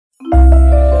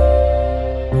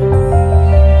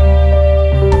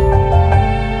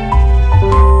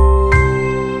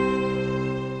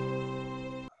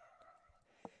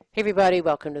Everybody,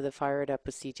 welcome to the Fired Up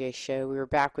with CJ show. We were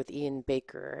back with Ian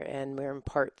Baker and we're in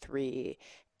part three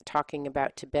talking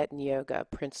about Tibetan yoga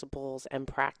principles and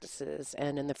practices.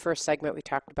 And in the first segment, we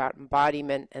talked about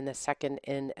embodiment and the second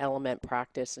in element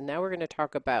practice. And now we're going to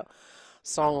talk about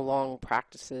Tsa Lung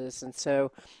practices. And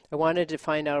so I wanted to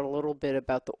find out a little bit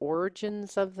about the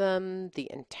origins of them, the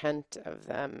intent of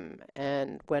them,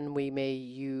 and when we may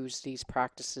use these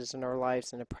practices in our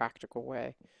lives in a practical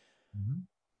way. Mhm.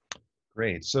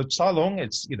 Great. So Tsa Lung,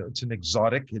 it's an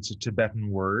exotic, it's a Tibetan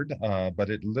word, but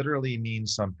it literally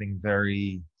means something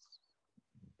that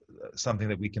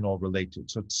we can all relate to.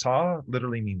 So Tsa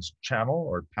literally means channel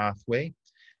or pathway.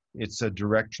 It's a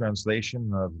direct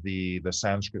translation of the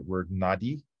Sanskrit word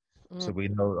nadi. So Mm, we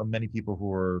know many people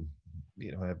who are,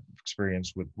 have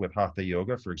experience with Hatha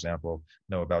yoga, for example,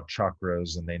 know about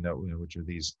chakras, and they know, which are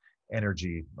these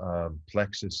energy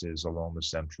plexuses along the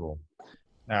central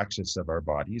axis of our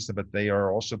bodies, but they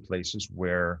are also places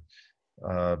where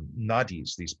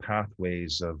nadis, these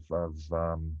pathways of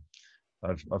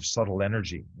subtle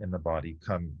energy in the body,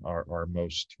 are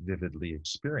most vividly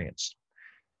experienced.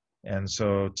 And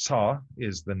so Tsa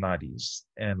is the nadis,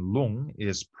 and Lung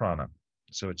is prana.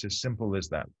 So it's as simple as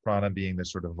that. Prana being the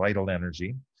sort of vital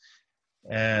energy,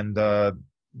 and the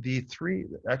three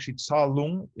actually Tsa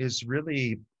Lung is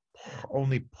really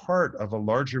only part of a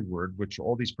larger word which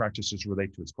all these practices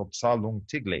relate to. It's called Tsa Lung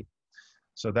Tigle.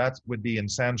 So that would be in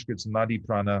Sanskrit's Nadi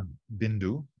Prana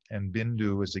Bindu. And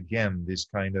Bindu is again this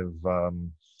kind of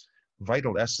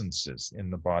vital essences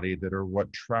in the body that are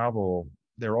what travel.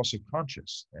 They're also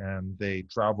conscious, and they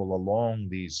travel along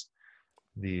these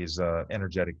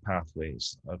energetic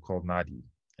pathways called nadi,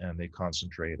 and they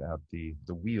concentrate at the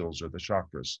wheels or the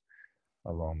chakras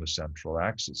along the central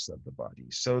axis of the body.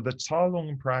 So the Tsa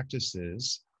Lung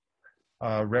practices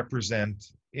represent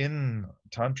in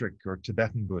Tantric or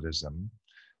Tibetan Buddhism,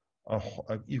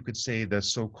 you could say the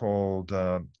so-called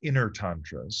inner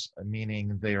tantras,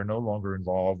 meaning they are no longer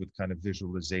involved with kind of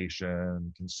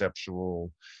visualization,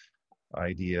 conceptual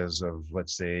ideas of,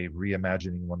 let's say,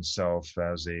 reimagining oneself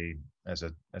as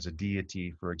a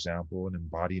deity, for example, an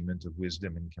embodiment of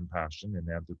wisdom and compassion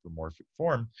in anthropomorphic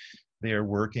form. They are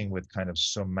working with kind of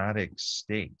somatic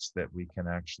states that we can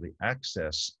actually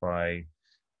access by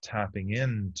tapping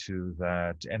into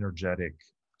that energetic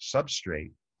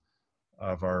substrate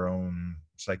of our own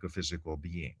psychophysical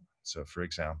being. So, for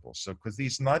example, because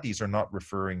these nadis are not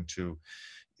referring to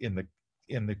in the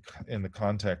in the in the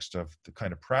context of the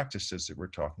kind of practices that we're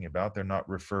talking about, they're not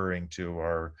referring to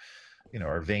our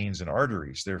veins and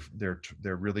arteries.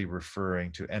 They're really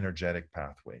referring to energetic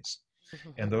pathways.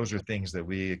 And mhm. those are things that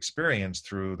we experience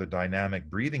through the dynamic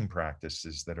breathing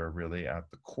practices that are really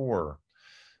at the core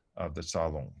of the Tsa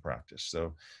Lung practice.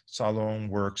 So Tsa Lung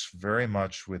works very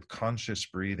much with conscious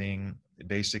breathing,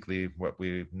 basically what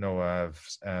we know of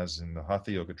as in the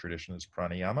Hatha Yoga tradition as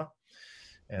pranayama,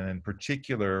 and in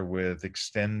particular with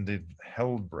extended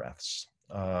held breaths,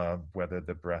 whether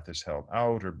the breath is held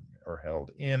out or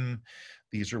held in.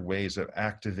 These are ways of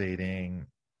activating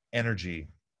energy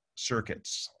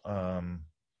circuits uh,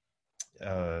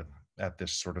 at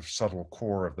this sort of subtle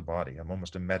core of the body,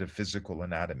 almost a metaphysical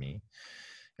anatomy.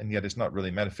 And yet it's not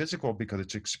really metaphysical because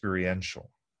it's experiential.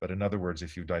 But in other words,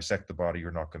 if you dissect the body,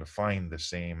 you're not going to find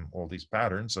all these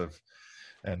patterns of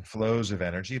and flows of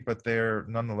energy, but they're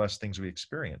nonetheless things we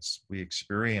experience. We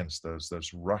experience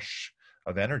those rush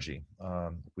of energy.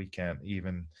 We can't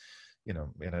even, in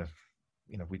a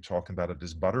we talk about it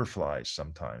as butterflies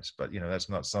sometimes, but that's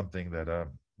not something that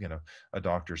a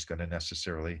doctor's going to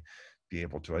necessarily be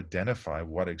able to identify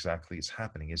what exactly is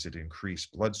happening. Is it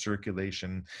increased blood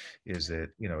circulation? Is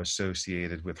it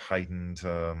associated with heightened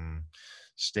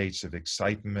states of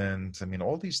excitement? I mean,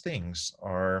 all these things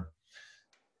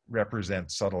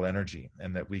represent subtle energy,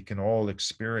 and that we can all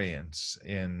experience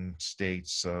in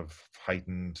states of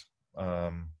heightened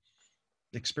um,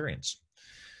 experience.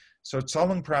 So Tsa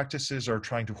Lung practices are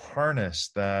trying to harness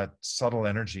that subtle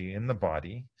energy in the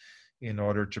body in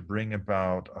order to bring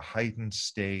about a heightened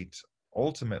state,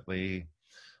 ultimately,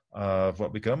 of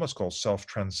what we could almost call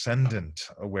self-transcendent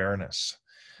awareness.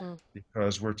 Mm,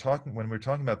 Because when we're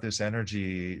talking about this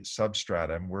energy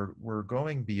substratum, we're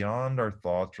going beyond our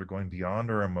thoughts, we're going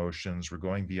beyond our emotions, we're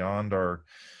going beyond our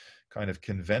kind of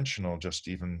conventional, just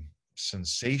even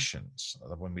sensations.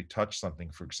 When we touch something,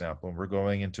 for example, we're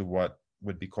going into what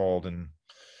would be called in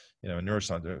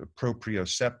neuroscience,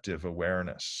 proprioceptive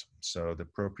awareness. So the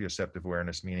proprioceptive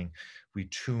awareness meaning we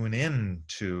tune in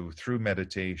to, through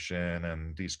meditation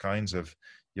and these kinds of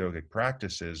yogic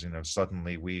practices,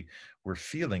 suddenly we're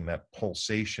feeling that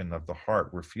pulsation of the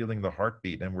heart. We're feeling the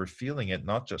heartbeat, and we're feeling it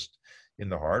not just in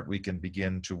the heart, we can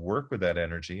begin to work with that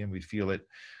energy, and we feel it,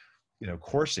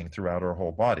 coursing throughout our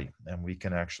whole body. And we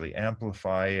can actually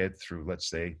amplify it through, let's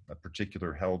say, a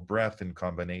particular held breath in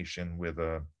combination with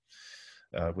a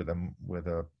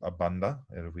bandha.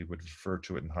 We would refer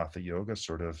to it in Hatha Yoga,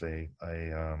 sort of a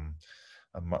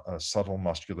subtle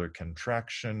muscular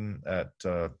contraction at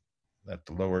the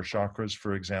lower chakras,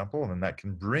 for example, and that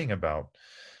can bring about,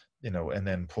 and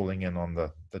then pulling in on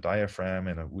the diaphragm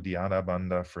in a Uddiyana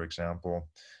bandha, for example.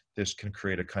 This can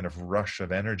create a kind of rush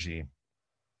of energy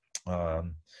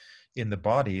in the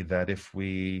body that, if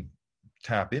we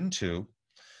tap into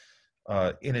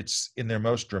in their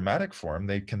most dramatic form,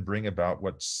 they can bring about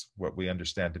what we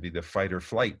understand to be the fight or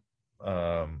flight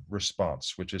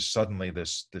response, which is suddenly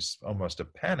this almost a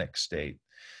panic state,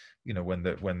 when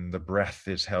the breath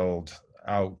is held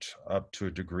out up to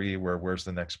a degree where, where's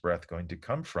the next breath going to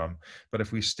come from? But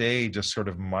if we stay just sort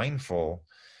of mindful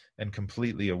and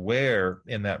completely aware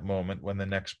in that moment when the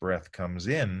next breath comes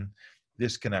in,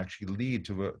 this can actually lead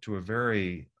to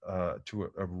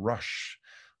a rush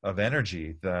of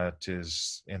energy that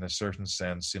is, in a certain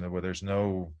sense, where there's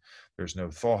no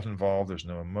thought involved, there's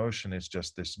no emotion. It's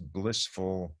just this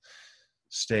blissful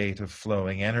state of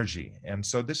flowing energy. And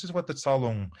so this is what the Tsa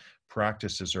Lung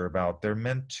practices are about. They're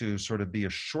meant to sort of be a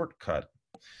shortcut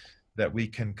that we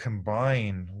can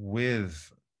combine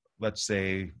with, let's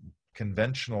say,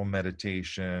 conventional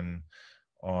meditation,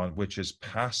 on which is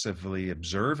passively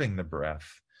observing the breath.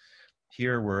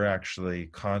 Here we're actually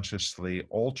consciously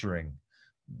altering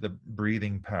the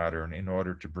breathing pattern in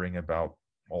order to bring about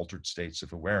altered states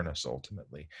of awareness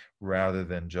ultimately, rather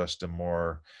than just a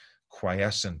more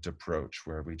quiescent approach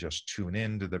where we just tune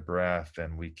into the breath,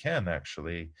 and we can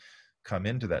actually come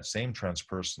into that same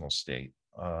transpersonal state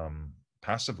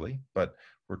passively. But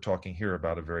we're talking here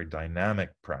about a very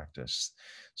dynamic practice.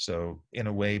 So in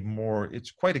a way,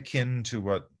 it's quite akin to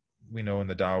what we know in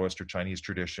the Taoist or Chinese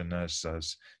tradition as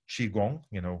Chi Gong,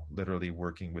 literally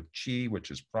working with Chi,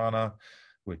 which is prana,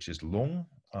 which is Lung.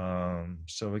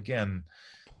 So again,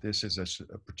 this is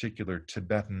a particular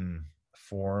Tibetan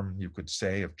form, you could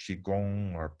say, of Chi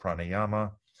Gong or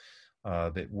pranayama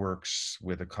that works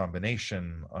with a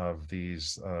combination of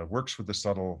these, works with the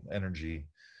subtle energy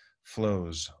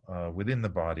flows within the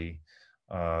body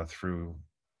through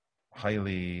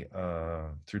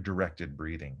directed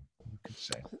breathing, you could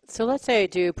say. So let's say I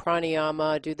do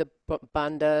pranayama, do the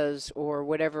bandhas or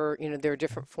whatever, there are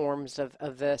different forms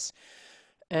of this,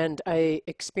 and I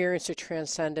experience a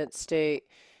transcendent state.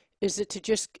 Is it to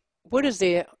just, what is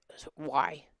the,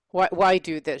 why? Why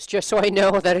do this? Just so I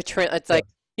know that it's Yeah, like,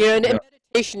 in yeah,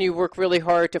 meditation, you work really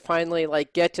hard to finally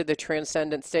like get to the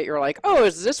transcendent state. You're like, oh,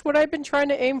 is this what I've been trying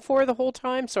to aim for the whole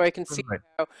time? So I can see right.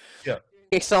 how Yeah.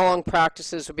 Tsa Lung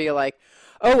practices would be like,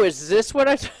 oh, is this what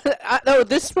oh,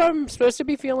 this is what I'm supposed to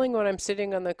be feeling when I'm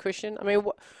sitting on the cushion? I mean,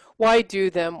 why do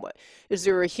them? Is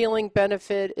there a healing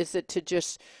benefit? Is it to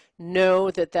just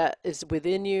know that that is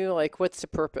within you? Like, what's the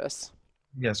purpose?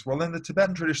 Yes. Well, in the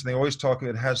Tibetan tradition, they always talk,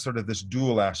 it has sort of this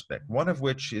dual aspect, one of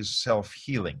which is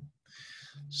self-healing.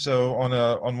 So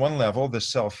on one level, the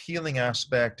self-healing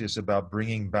aspect is about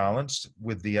bringing balance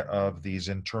with of these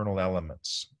internal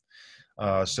elements,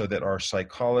 so that our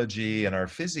psychology and our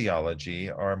physiology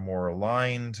are more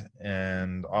aligned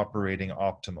and operating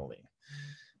optimally.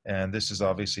 And this is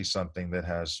obviously something that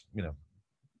has,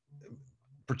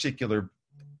 particular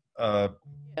uh,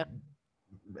 Yeah.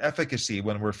 efficacy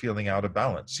when we're feeling out of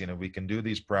balance. We can do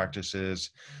these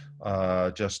practices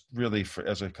just really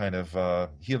as a kind of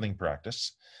healing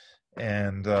practice.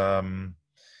 And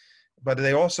but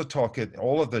they also talk,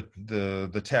 all of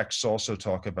the texts also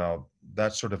talk about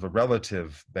that sort of a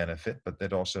relative benefit, but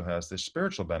that also has this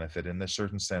spiritual benefit in this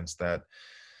certain sense that,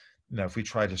 if we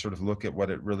try to sort of look at what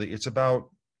it's about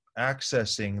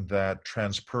accessing that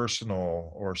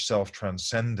transpersonal or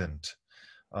self-transcendent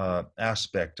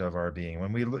aspect of our being.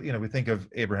 When we think of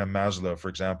Abraham Maslow, for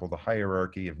example, the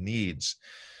hierarchy of needs,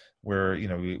 where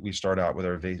we start out with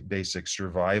our basic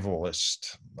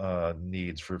survivalist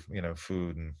needs for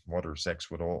food and water, sex,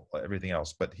 everything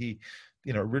else. But he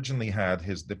originally had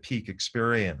the peak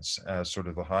experience as sort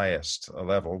of the highest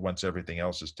level once everything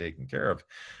else is taken care of.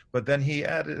 But then he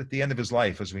added at the end of his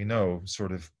life, as we know,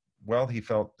 sort of, well, he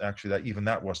felt actually that even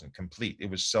that wasn't complete. It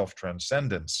was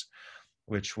self-transcendence,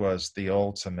 which was the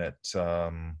ultimate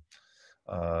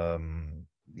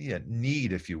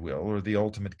need, if you will, or the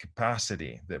ultimate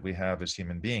capacity that we have as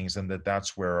human beings, and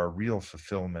that's where our real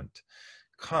fulfillment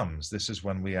comes. This is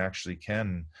when we actually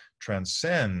can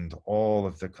transcend all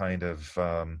of the kind of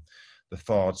the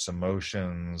thoughts,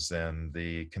 emotions, and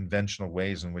the conventional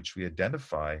ways in which we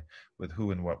identify with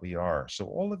who and what we are. So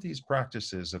all of these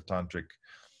practices of tantric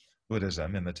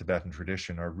Buddhism in the Tibetan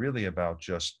tradition are really about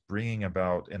just bringing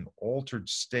about an altered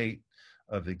state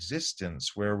of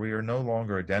existence where we are no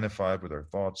longer identified with our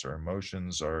thoughts, our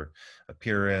emotions, our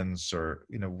appearance, or,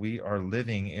 we are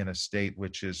living in a state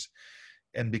which is,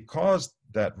 and because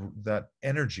that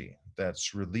energy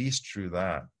that's released through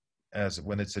that, as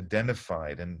when it's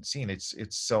identified and seen, it's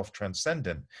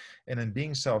self-transcendent. And in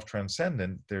being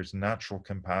self-transcendent, there's natural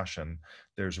compassion,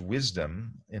 there's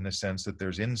wisdom, in the sense that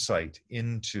there's insight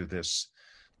into this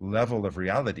level of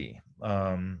reality,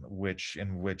 which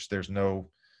there's no,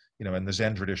 and the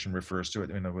Zen tradition refers to it,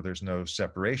 where there's no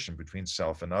separation between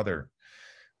self and other.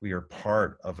 We are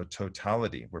part of a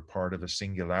totality. We're part of a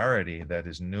singularity that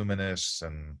is numinous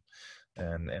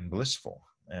and blissful.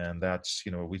 And that's,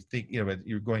 we think,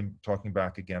 you're talking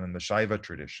back again in the Shaiva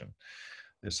tradition,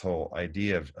 this whole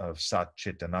idea of Sat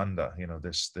Chit Ananda,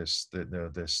 this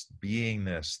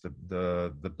beingness,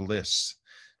 the bliss,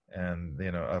 and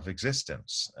of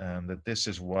existence, and that this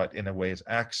is what in a way is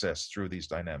accessed through these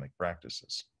dynamic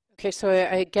practices. Okay, so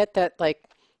I get that, like,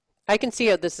 I can see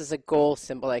how this is a goal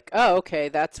symbol, like, oh, okay,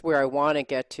 that's where I want to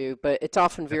get to, but it's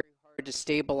often very hard to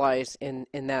stabilize in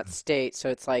that state. So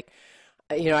it's like,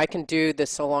 I can do the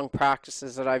so long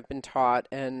practices that I've been taught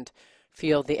and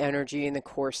feel the energy and the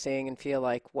coursing and feel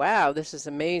like, wow, this is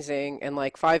amazing. And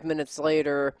like 5 minutes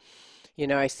later,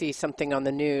 I see something on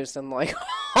the news and like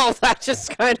all that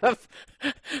just kind of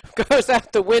goes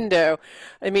out the window.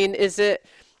 I mean, is it,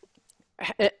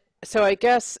 so I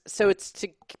guess, so it's to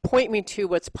point me to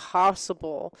what's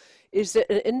possible. Is it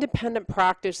an independent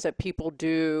practice that people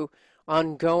do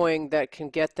ongoing that can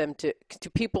get them to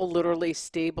people literally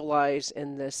stabilize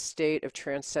in this state of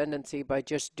transcendency by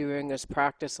just doing this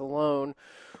practice alone?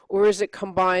 Or is it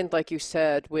combined, like you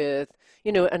said, with,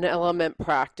 an element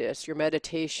practice, your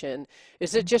meditation?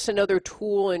 Is it just another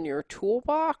tool in your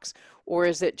toolbox? Or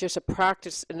is it just a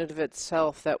practice in and of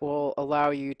itself that will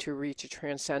allow you to reach a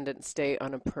transcendent state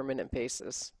on a permanent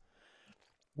basis?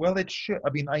 Well, it should. I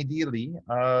mean, ideally,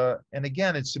 and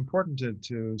again, it's important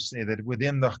to say that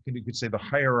within you could say the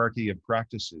hierarchy of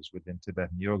practices within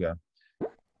Tibetan yoga,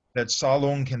 that Tsa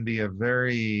Lung can be a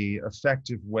very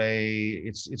effective way.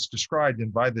 It's described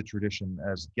by the tradition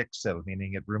as geksel,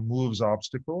 meaning it removes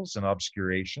obstacles and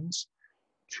obscurations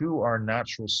to our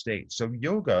natural state. So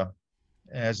yoga,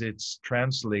 as it's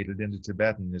translated into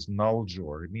Tibetan, is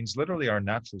naljor. It means literally our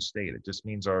natural state. It just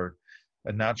means a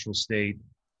natural state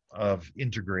of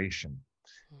integration.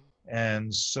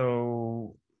 And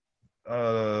so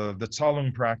the Tsa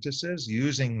Lung practices,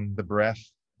 using the breath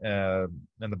and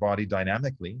the body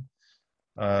dynamically,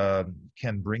 uh,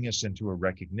 can bring us into a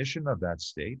recognition of that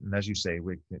state. And as you say,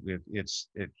 it's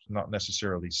not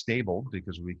necessarily stable,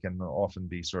 because we can often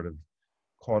be sort of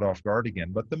caught off guard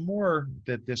again. But the more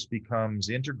that this becomes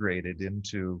integrated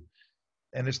into,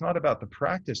 and it's not about the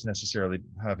practice necessarily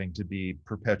having to be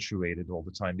perpetuated all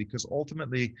the time, because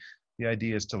ultimately the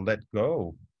idea is to let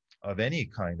go of any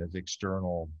kind of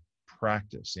external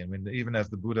practice. I mean, even as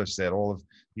the Buddha said, all of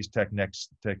these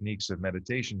techniques of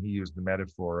meditation, he used the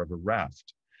metaphor of a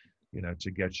raft,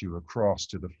 to get you across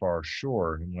to the far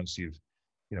shore. And once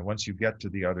you get to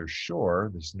the other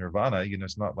shore, this nirvana,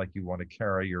 it's not like you want to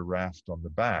carry your raft on the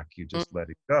back. You just let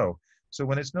it go. So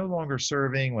when it's no longer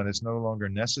serving, when it's no longer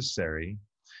necessary,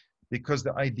 because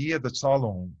the idea of the Tsa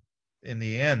Lung, in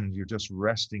the end, you're just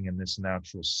resting in this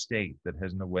natural state that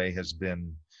has, in a way, has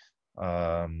been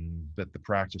that the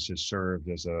practice has served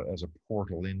as a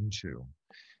portal into.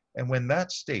 And when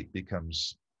that state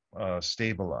becomes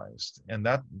stabilized, and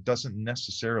that doesn't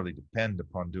necessarily depend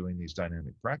upon doing these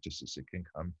dynamic practices, it can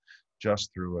come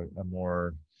just through a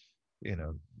more, you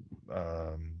know,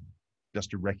 um,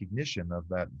 just a recognition of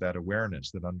that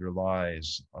awareness that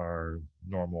underlies our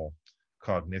normal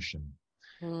cognition.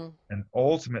 Mm. And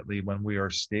ultimately, when we are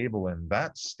stable in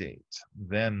that state,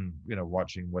 then,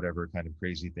 watching whatever kind of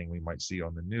crazy thing we might see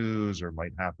on the news or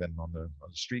might happen on the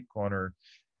street corner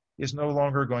is no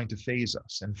longer going to phase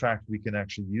us. In fact, we can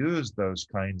actually use those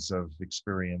kinds of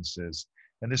experiences.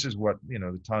 And this is what,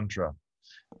 the Tantra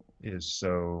is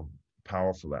so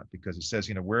powerful at, because it says,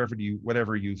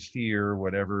 whatever you fear,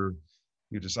 whatever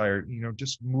you desire,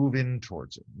 just move in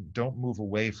towards it. Don't move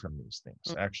away from these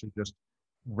things. Actually, just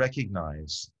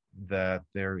recognize that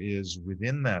there is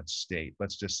within that state,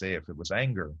 let's just say if it was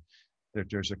anger, that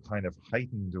there's a kind of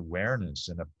heightened awareness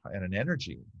and an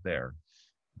energy there,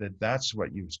 that's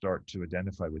what you start to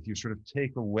identify with. You sort of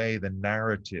take away the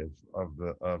narrative of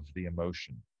the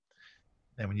emotion.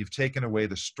 And when you've taken away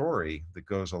the story that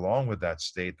goes along with that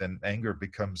state, then anger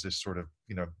becomes this sort of,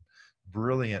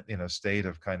 brilliant, state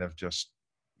of kind of just,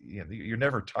 you're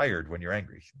never tired when you're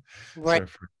angry. Right.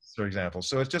 So for example,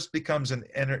 so it just becomes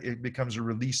it becomes a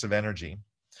release of energy.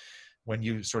 When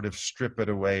you sort of strip it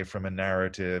away from a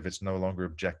narrative, it's no longer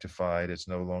objectified. It's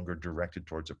no longer directed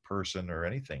towards a person or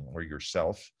anything or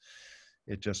yourself.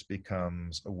 It just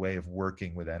becomes a way of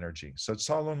working with energy. So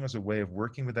Tsa Lung is a way of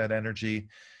working with that energy.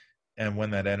 And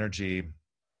when that energy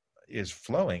is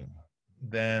flowing,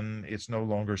 then it's no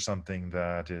longer something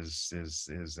that is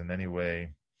in any way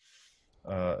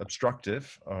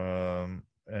obstructive. And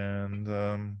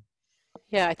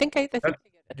Yeah, I think that, I get it.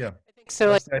 yeah, I think so.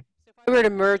 Like, that's that. if I were to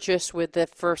merge this with the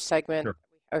first segment Sure.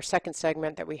 or second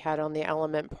segment that we had on the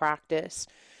element practice,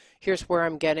 here's where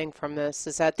I'm getting from this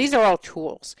is that these are all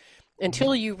tools. Mhm.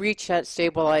 Until you reach that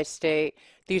stabilized state,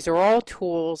 these are all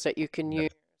tools that you can Yes.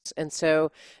 use. And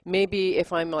so maybe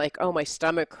if I'm like, oh, my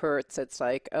stomach hurts, it's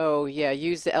like, oh, yeah,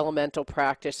 use the elemental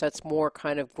practice. That's more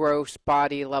kind of gross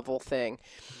body level thing.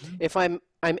 Mhm. If I'm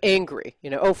angry,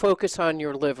 oh, focus on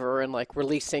your liver and like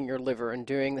releasing your liver and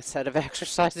doing the set of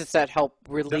exercises that help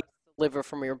release Yep. the liver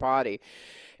from your body.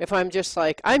 If I'm just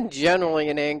like, I'm generally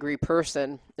an angry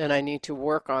person and I need to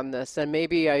work on this, then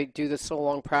maybe I do the so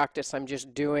long practice I'm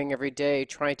just doing every day,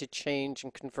 trying to change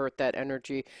and convert that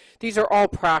energy. These are all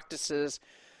practices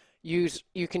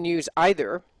you can use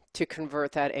either to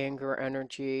convert that anger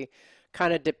energy.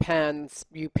 Kind of depends.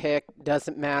 You pick,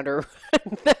 doesn't matter.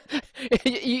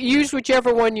 You use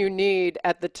whichever one you need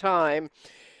at the time.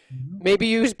 Mhm. Maybe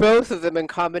use both of them in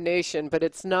combination, but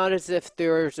it's not as if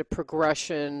there's a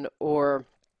progression or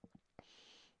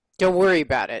don't worry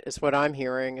about it, is what I'm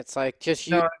hearing. It's like just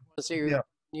use No, the ones that you yeah.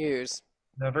 use.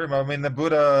 No, very much. I mean, the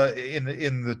Buddha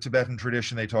in the Tibetan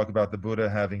tradition, they talk about the Buddha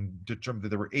having determined that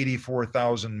there were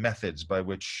 84,000 methods by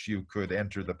which you could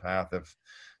enter the path of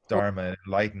Dharma and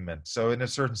enlightenment. So, in a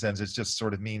certain sense, it just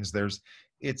sort of means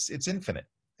it's infinite,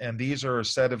 and these are a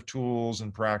set of tools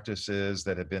and practices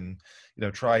that have been,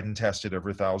 tried and tested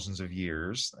over thousands of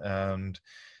years, and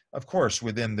of course,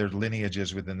 within their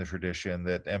lineages within the tradition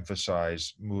that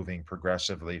emphasize moving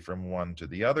progressively from one to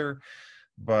the other.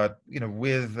 But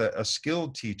with a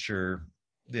skilled teacher,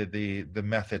 the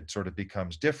method sort of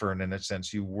becomes different in a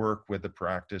sense. You work with a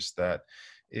practice that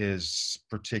is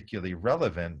particularly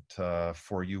relevant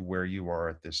for you where you are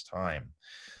at this time.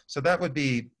 So that would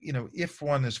be, if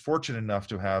one is fortunate enough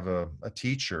to have a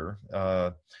teacher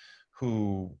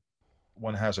who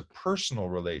one has a personal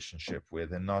relationship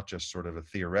with and not just sort of a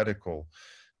theoretical.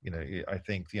 I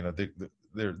think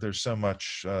there's so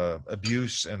much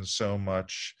abuse and so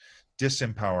much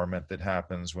disempowerment that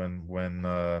happens when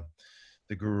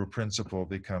the guru principle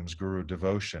becomes guru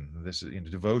devotion. This is,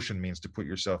 devotion means to put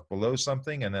yourself below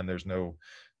something, and then there's no,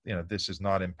 this is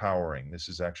not empowering. This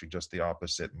is actually just the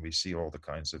opposite, and we see all the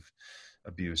kinds of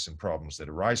abuse and problems that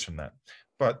arise from that.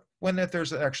 But when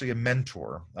there's actually a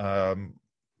mentor,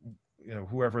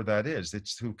 whoever that is,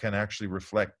 it's who can actually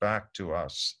reflect back to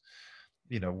us,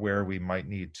 where we might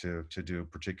need to do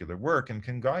particular work and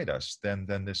can guide us, then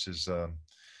this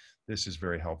is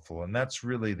very helpful. And that's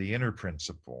really the inner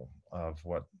principle of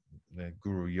what the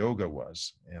guru yoga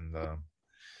was in the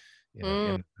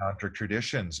Mm. in tantric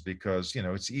traditions, because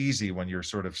it's easy when you're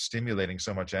sort of stimulating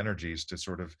so much energies to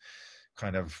sort of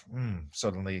kind of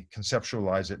suddenly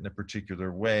conceptualize it in a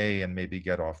particular way and maybe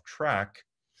get off track.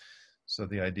 So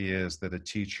the idea is that a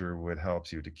teacher would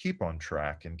help you to keep on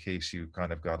track in case you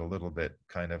kind of got a little bit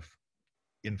kind of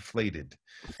inflated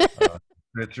uh,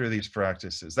 through these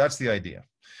practices. That's the idea.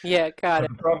 Yeah, got But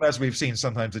it. the problem, as we've seen,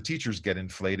 sometimes the teachers get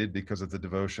inflated because of the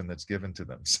devotion that's given to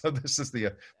them. So that's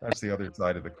the other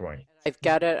side of the coin. I've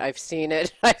got it. I've seen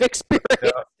it. I've Yeah, experienced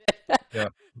it. yeah,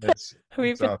 it's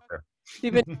We've it's been out there.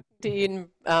 We've been talking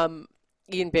to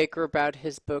Ian Baker about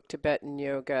his book Tibetan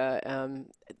Yoga.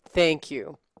 Thank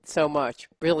you so much.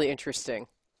 Really interesting.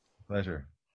 Pleasure.